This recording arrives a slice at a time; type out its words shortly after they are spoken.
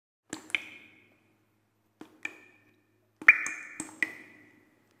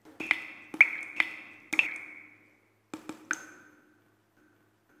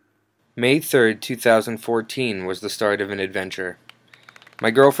May 3rd, 2014 was the start of an adventure. My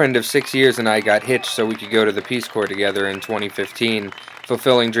girlfriend of 6 years and I got hitched so we could go to the Peace Corps together in 2015,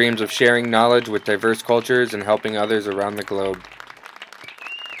 fulfilling dreams of sharing knowledge with diverse cultures and helping others around the globe.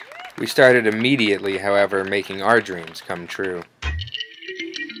 We started immediately, however, making our dreams come true.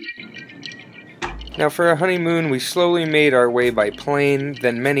 Now for our honeymoon, we slowly made our way by plane,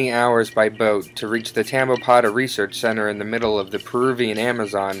 then many hours by boat, to reach the Tambopata Research Center in the middle of the Peruvian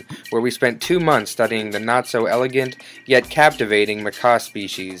Amazon, where we spent 2 months studying the not-so-elegant, yet captivating macaw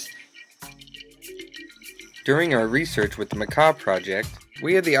species. During our research with the Macaw Project,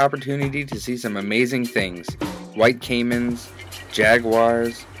 we had the opportunity to see some amazing things: white caimans,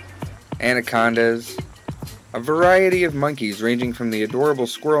 jaguars, anacondas, a variety of monkeys ranging from the adorable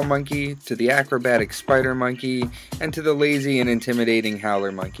squirrel monkey to the acrobatic spider monkey and to the lazy and intimidating howler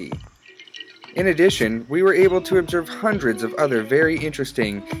monkey. In addition, we were able to observe hundreds of other very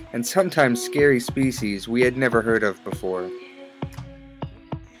interesting and sometimes scary species we had never heard of before.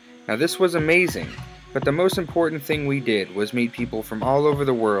 Now this was amazing, but the most important thing we did was meet people from all over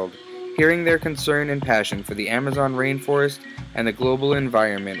the world, hearing their concern and passion for the Amazon rainforest and the global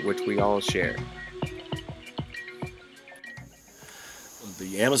environment which we all share.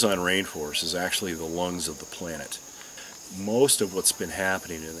 The Amazon rainforest is actually the lungs of the planet. Most of what's been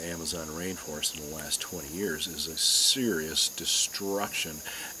happening in the Amazon rainforest in the last 20 years is a serious destruction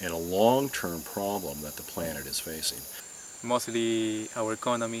and a long-term problem that the planet is facing. Mostly our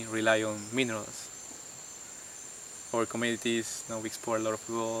economy rely on minerals. Our communities, we explore a lot of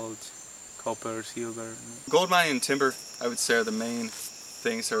gold, copper, silver. Gold mining and timber, I would say, are the main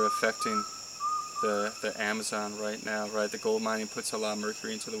things that are affecting the Amazon right now, right? The gold mining puts a lot of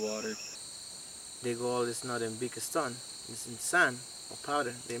mercury into the water. The gold is not in big stone, it's in sand or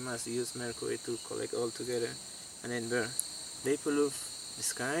powder. They must use mercury to collect all together and then burn. They pollute the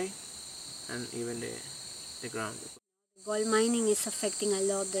sky and even the ground. Gold mining is affecting a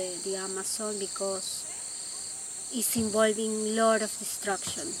lot the Amazon because it's involving a lot of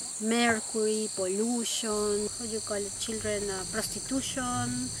destruction. Mercury, pollution, how do you call it, children,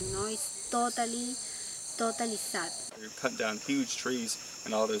 prostitution, it's totally sad. You're cutting down huge trees,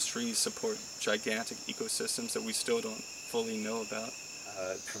 and all those trees support gigantic ecosystems that we still don't fully know about.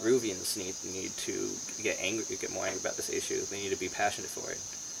 Peruvians need to get more angry about this issue. They need to be passionate for it.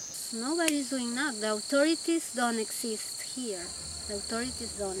 Nobody's doing that. The authorities don't exist here. And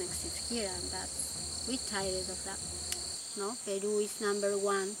we're tired of that. Peru is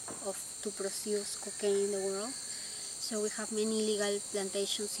 #1 to produce cocaine in the world. So we have many illegal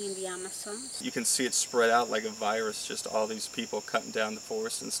plantations in the Amazon. You can see it spread out like a virus, just all these people cutting down the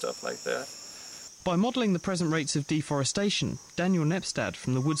forest and stuff like that. By modelling the present rates of deforestation, Daniel Nepstad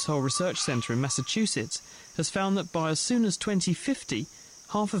from the Woods Hole Research Center in Massachusetts has found that by as soon as 2050,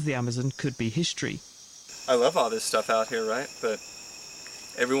 half of the Amazon could be history. I love all this stuff out here, right? But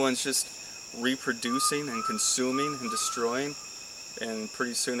everyone's just reproducing and consuming and destroying, and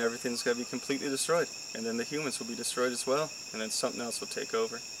pretty soon everything's going to be completely destroyed, and then the humans will be destroyed as well, and then something else will take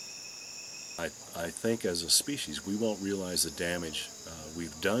over. I think as a species we won't realize the damage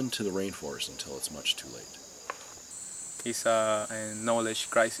we've done to the rainforest until it's much too late. It's a knowledge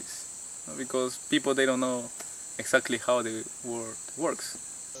crisis, because people, they don't know exactly how the world works.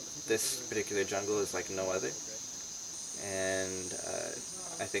 This particular jungle is like no other, and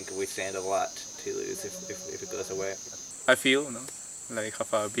I think we stand a lot to lose if it goes away. I feel like I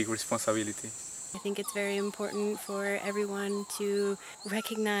have a big responsibility. I think it's very important for everyone to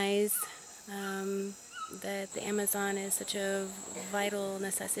recognize that the Amazon is such a vital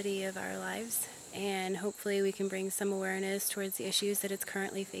necessity of our lives, and hopefully we can bring some awareness towards the issues that it's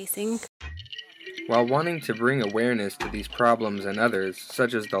currently facing. While wanting to bring awareness to these problems and others,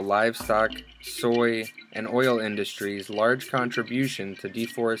 such as the livestock, soy, and oil industry's large contribution to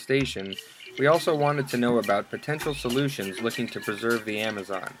deforestation, we also wanted to know about potential solutions looking to preserve the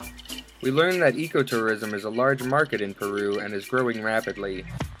Amazon. We learned that ecotourism is a large market in Peru and is growing rapidly,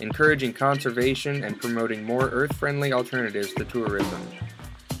 encouraging conservation and promoting more earth-friendly alternatives to tourism.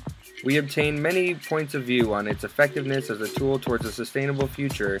 We obtained many points of view on its effectiveness as a tool towards a sustainable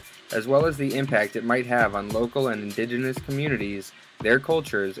future, as well as the impact it might have on local and indigenous communities, their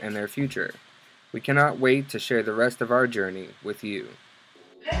cultures, and their future. We cannot wait to share the rest of our journey with you.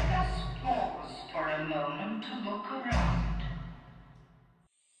 Let us pause for a moment to look around.